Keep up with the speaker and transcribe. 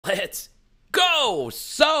Let's go!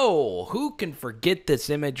 So, who can forget this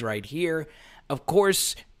image right here? Of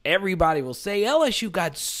course, everybody will say LSU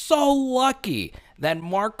got so lucky that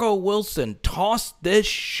Marco Wilson tossed this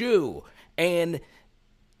shoe. And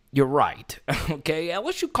you're right, okay?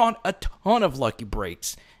 LSU caught a ton of lucky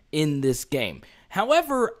breaks in this game.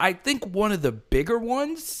 However, I think one of the bigger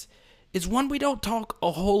ones is one we don't talk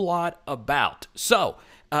a whole lot about. So,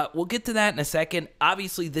 we'll get to that in a second.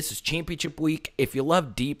 Obviously, this is championship week. If you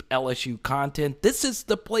love deep LSU content, this is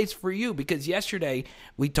the place for you because yesterday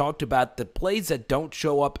we talked about the plays that don't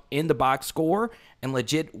show up in the box score, and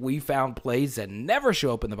legit, we found plays that never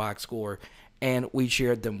show up in the box score, and we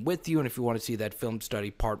shared them with you. And if you want to see that film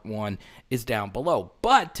study, part 1 is down below.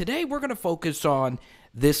 But today we're going to focus on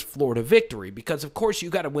this Florida victory because, of course, you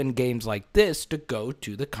got to win games like this to go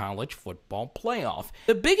to the college football playoff.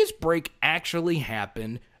 The biggest break actually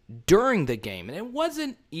happened during the game, and it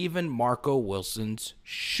wasn't even Marco Wilson's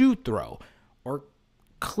shoe throw or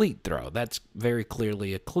cleat throw. That's very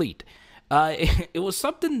clearly a cleat. It was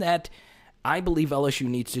something that I believe LSU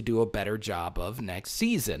needs to do a better job of next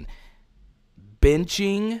season.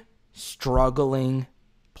 Benching struggling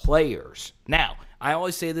players. Now, I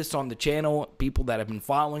always say this on the channel. People that have been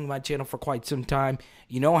following my channel for quite some time,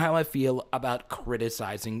 you know how I feel about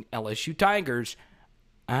criticizing LSU Tigers.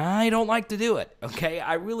 I don't like to do it, okay?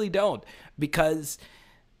 I really don't, because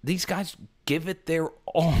these guys give it their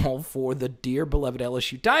all for the dear beloved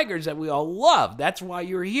LSU Tigers that we all love. That's why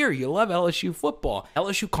you're here. You love LSU football.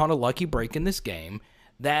 LSU caught a lucky break in this game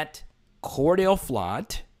that Cordell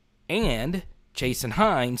Flott and Jason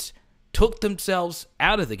Hines took themselves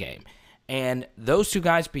out of the game. And those two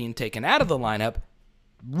guys being taken out of the lineup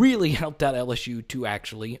really helped out LSU to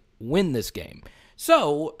actually win this game.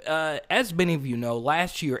 So, as many of you know,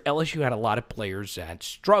 last year LSU had a lot of players that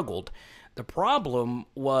struggled. The problem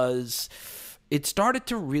was it started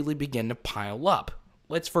to really begin to pile up.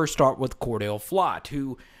 Let's first start with Cordell Flott,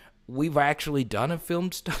 who we've actually done a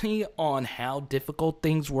film study on how difficult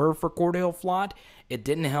things were for Cordell Flott. It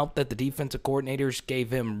didn't help that the defensive coordinators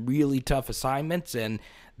gave him really tough assignments, and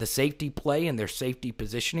the safety play and their safety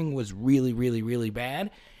positioning was really, really, really bad.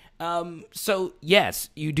 So, yes,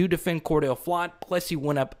 you do defend Cordell Flott, plus he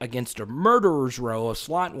went up against a murderer's row of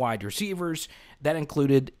slot wide receivers. That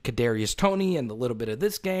included Kadarius Toney in a little bit of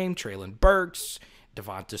this game, Traylon Burks,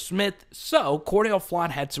 Devonta Smith. So, Cordell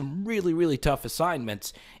Flott had some really, really tough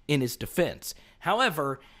assignments in his defense.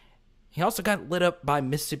 However, he also got lit up by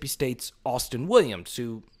Mississippi State's Austin Williams,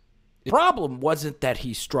 who the problem wasn't that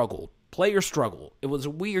he struggled. Players struggle. It was a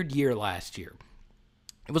weird year last year.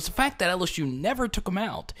 It was the fact that LSU never took him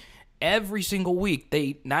out. Every single week,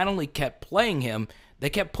 they not only kept playing him, they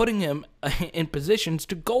kept putting him in positions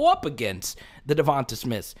to go up against the Devonta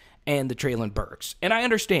Smiths and the Traylon Burks. And I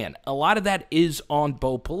understand, a lot of that is on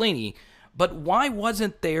Bo Pelini, but why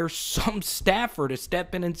wasn't there some staffer to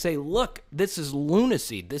step in and say, look, this is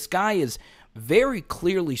lunacy. This guy is very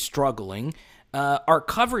clearly struggling. Our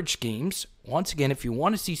coverage schemes, once again, if you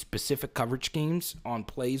want to see specific coverage schemes on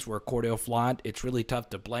plays where Cordell Flott, it's really tough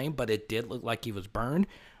to blame, but it did look like he was burned.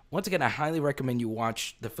 Once again, I highly recommend you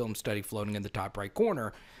watch the film study floating in the top right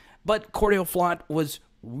corner. But Cordell Flott was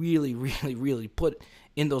really, really, really put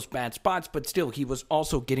in those bad spots, but still, he was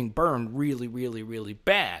also getting burned really, really, really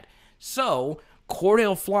bad. So,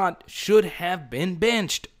 Cordell Flott should have been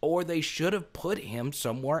benched, or they should have put him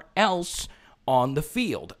somewhere else on the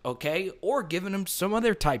field, okay? Or given him some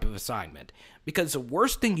other type of assignment. Because the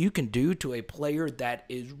worst thing you can do to a player that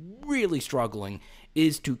is really struggling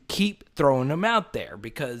is to keep throwing him out there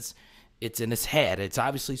because it's in his head. It's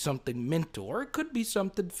obviously something mental, or it could be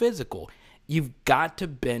something physical. You've got to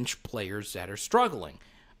bench players that are struggling.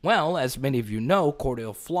 Well, as many of you know,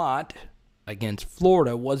 Cordell Flott against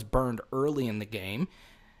Florida was burned early in the game,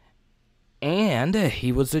 and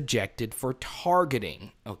he was ejected for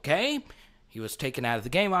targeting, okay? He was taken out of the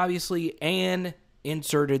game, obviously, and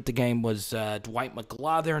inserted the game was Dwight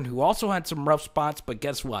McGlothern, who also had some rough spots, but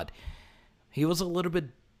guess what? He was a little bit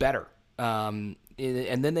better. And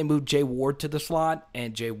then they moved Jay Ward to the slot,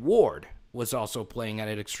 and Jay Ward was also playing at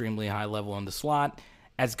an extremely high level in the slot,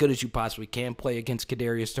 as good as you possibly can play against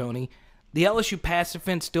Kadarius Toney. The LSU pass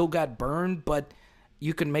defense still got burned, but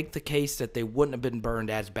you can make the case that they wouldn't have been burned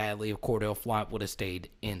as badly if Cordell Flott would have stayed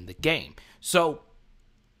in the game. So,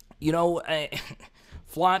 you know,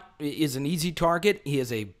 Flott is an easy target. He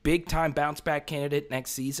is a big-time bounce-back candidate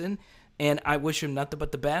next season, and I wish him nothing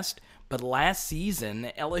but the best. But last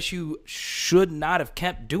season, LSU should not have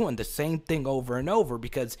kept doing the same thing over and over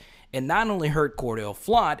because it not only hurt Cordell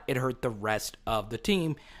Flott, it hurt the rest of the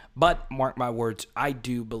team. But mark my words, I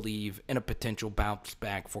do believe in a potential bounce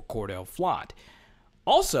back for Cordell Flott.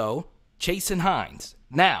 Also, Jason Hines.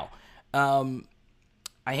 Now, I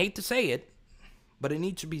hate to say it, but it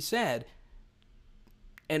needs to be said,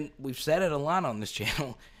 and we've said it a lot on this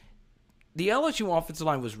channel, the LSU offensive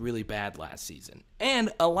line was really bad last season.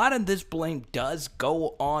 And a lot of this blame does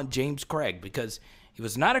go on James Craig because he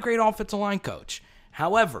was not a great offensive line coach.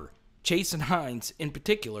 However, Jason Hines in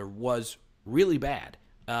particular was really bad.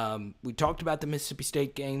 We talked about the Mississippi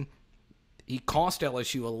State game. He cost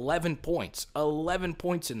LSU 11 points. 11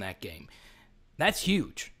 points in that game. That's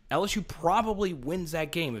huge. LSU probably wins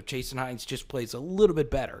that game if Jason Hines just plays a little bit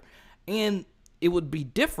better. And it would be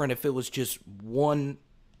different if it was just one,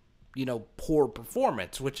 poor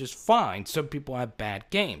performance, which is fine. Some people have bad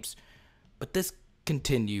games. But this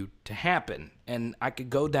continued to happen. And I could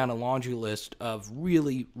go down a laundry list of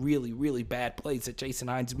really, really, really bad plays that Jason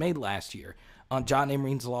Hines made last year. On John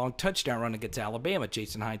Emery's long touchdown run against Alabama,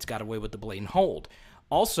 Jason Hines got away with the blatant hold.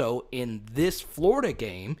 Also, in this Florida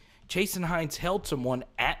game, Jason Hines held someone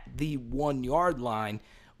at the 1-yard line,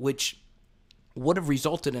 which would have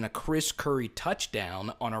resulted in a Chris Curry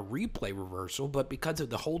touchdown on a replay reversal, but because of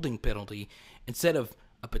the holding penalty, instead of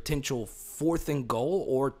a potential 4th and goal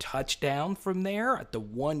or touchdown from there at the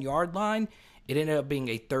 1-yard line, it ended up being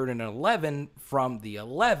a 3rd and 11 from the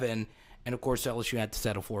 11, and of course LSU had to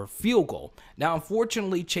settle for a field goal. Now,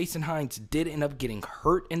 unfortunately, Jason Hines did end up getting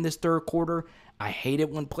hurt in this third quarter. I hate it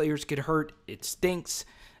when players get hurt. It stinks.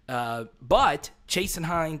 But Jason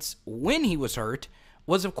Hines, when he was hurt,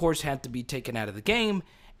 was of course had to be taken out of the game.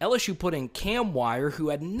 LSU put in Cam Wire, who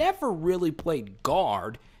had never really played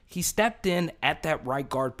guard. He stepped in at that right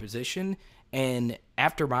guard position, and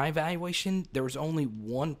after my evaluation, there was only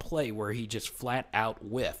one play where he just flat out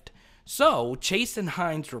whiffed. So, Jason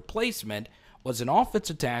Hines' replacement was an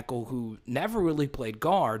offensive tackle who never really played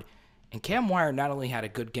guard, and Cam Wire not only had a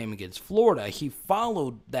good game against Florida, he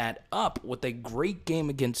followed that up with a great game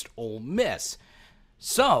against Ole Miss.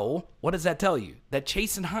 So, what does that tell you? That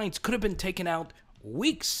Jason Hines could have been taken out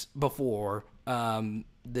weeks before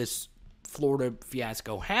this Florida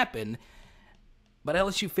fiasco happened, but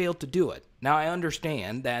LSU failed to do it. Now, I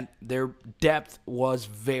understand that their depth was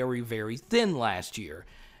very, very thin last year,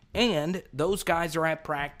 and those guys are at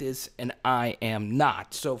practice, and I am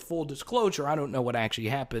not. So, full disclosure, I don't know what actually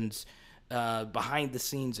happens behind the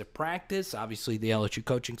scenes of practice. Obviously, the LSU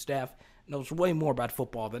coaching staff knows way more about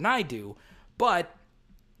football than I do, but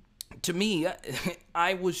to me,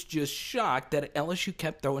 I was just shocked that LSU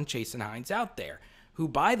kept throwing Jason Hines out there, who,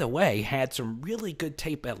 by the way, had some really good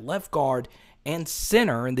tape at left guard and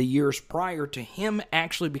center in the years prior to him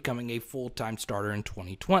actually becoming a full-time starter in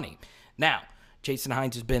 2020. Now, Jason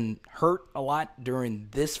Hines has been hurt a lot during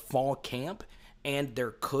this fall camp, and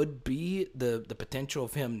there could be the potential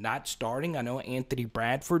of him not starting. I know Anthony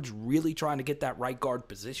Bradford's really trying to get that right guard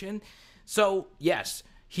position. So, yes,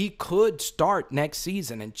 he could start next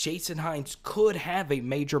season, and Jason Hines could have a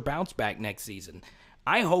major bounce back next season.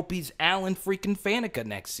 I hope he's Alan freaking Faneca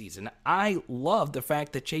next season. I love the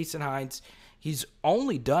fact that Jason Hines, he's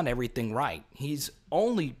only done everything right. He's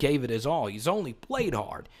only gave it his all. He's only played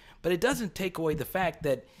hard. But it doesn't take away the fact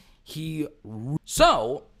that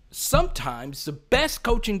So, sometimes the best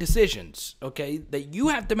coaching decisions, that you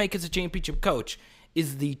have to make as a championship coach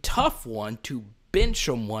is the tough one to bench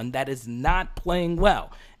someone that is not playing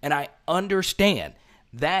well. And I understand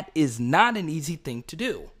that is not an easy thing to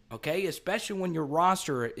do, especially when your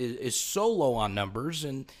roster is so low on numbers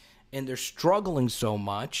and they're struggling so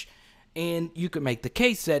much. And you can make the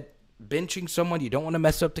case that benching someone, you don't want to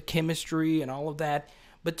mess up the chemistry and all of that.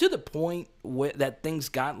 But to the point that things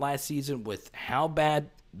got last season with how bad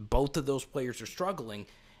both of those players are struggling,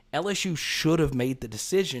 LSU should have made the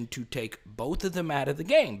decision to take both of them out of the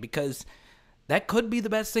game because that could be the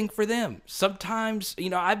best thing for them. Sometimes,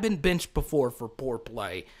 I've been benched before for poor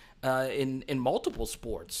play in multiple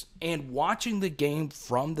sports, and watching the game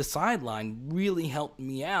from the sideline really helped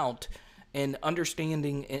me out in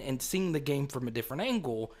understanding and seeing the game from a different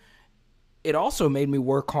angle. It also made me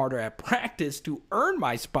work harder at practice to earn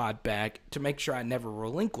my spot back to make sure I never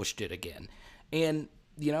relinquished it again. And,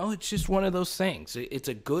 it's just one of those things. It's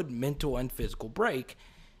a good mental and physical break.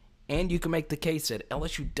 And you can make the case that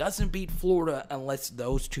LSU doesn't beat Florida unless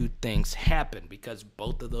those two things happen, because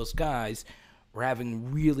both of those guys were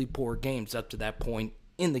having really poor games up to that point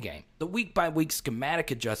in the game. The week-by-week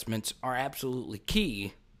schematic adjustments are absolutely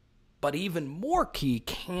key, but even more key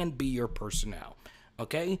can be your personnel.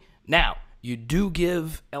 Now, you do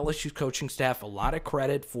give LSU's coaching staff a lot of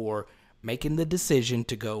credit for making the decision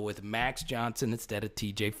to go with Max Johnson instead of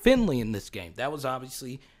TJ Finley in this game. That was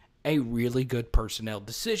obviously a really good personnel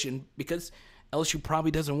decision because LSU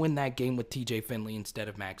probably doesn't win that game with TJ Finley instead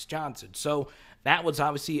of Max Johnson. So that was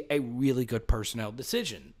obviously a really good personnel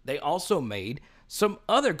decision. They also made some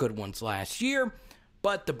other good ones last year,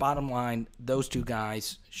 but the bottom line, those two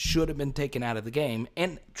guys should have been taken out of the game.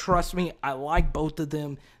 And trust me, I like both of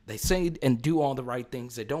them. They say and do all the right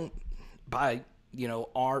things. They don't, by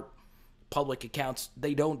our public accounts,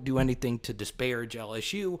 they don't do anything to disparage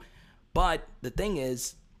LSU. But the thing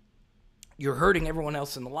is, you're hurting everyone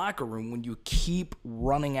else in the locker room when you keep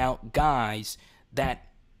running out guys that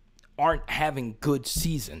aren't having good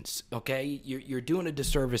seasons, okay? You're doing a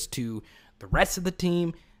disservice to the rest of the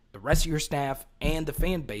team, the rest of your staff, and the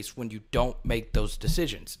fan base when you don't make those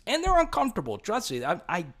decisions. And they're uncomfortable. Trust me,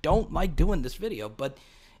 I don't like doing this video, but,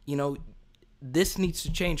 this needs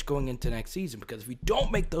to change going into next season, because if we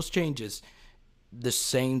don't make those changes, the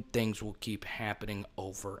same things will keep happening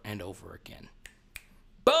over and over again.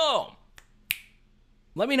 Boom!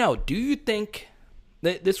 Let me know, do you think,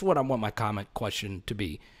 this is what I want my comment question to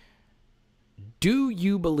be, do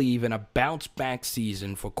you believe in a bounce-back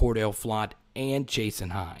season for Cordell Flott and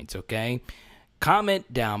Jason Hines, okay?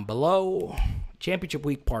 Comment down below. Championship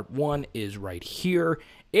Week Part 1 is right here.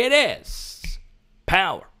 It is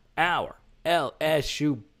Power Hour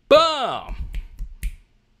LSU. Boom!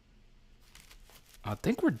 I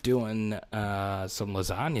think we're doing some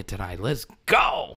lasagna tonight. Let's go!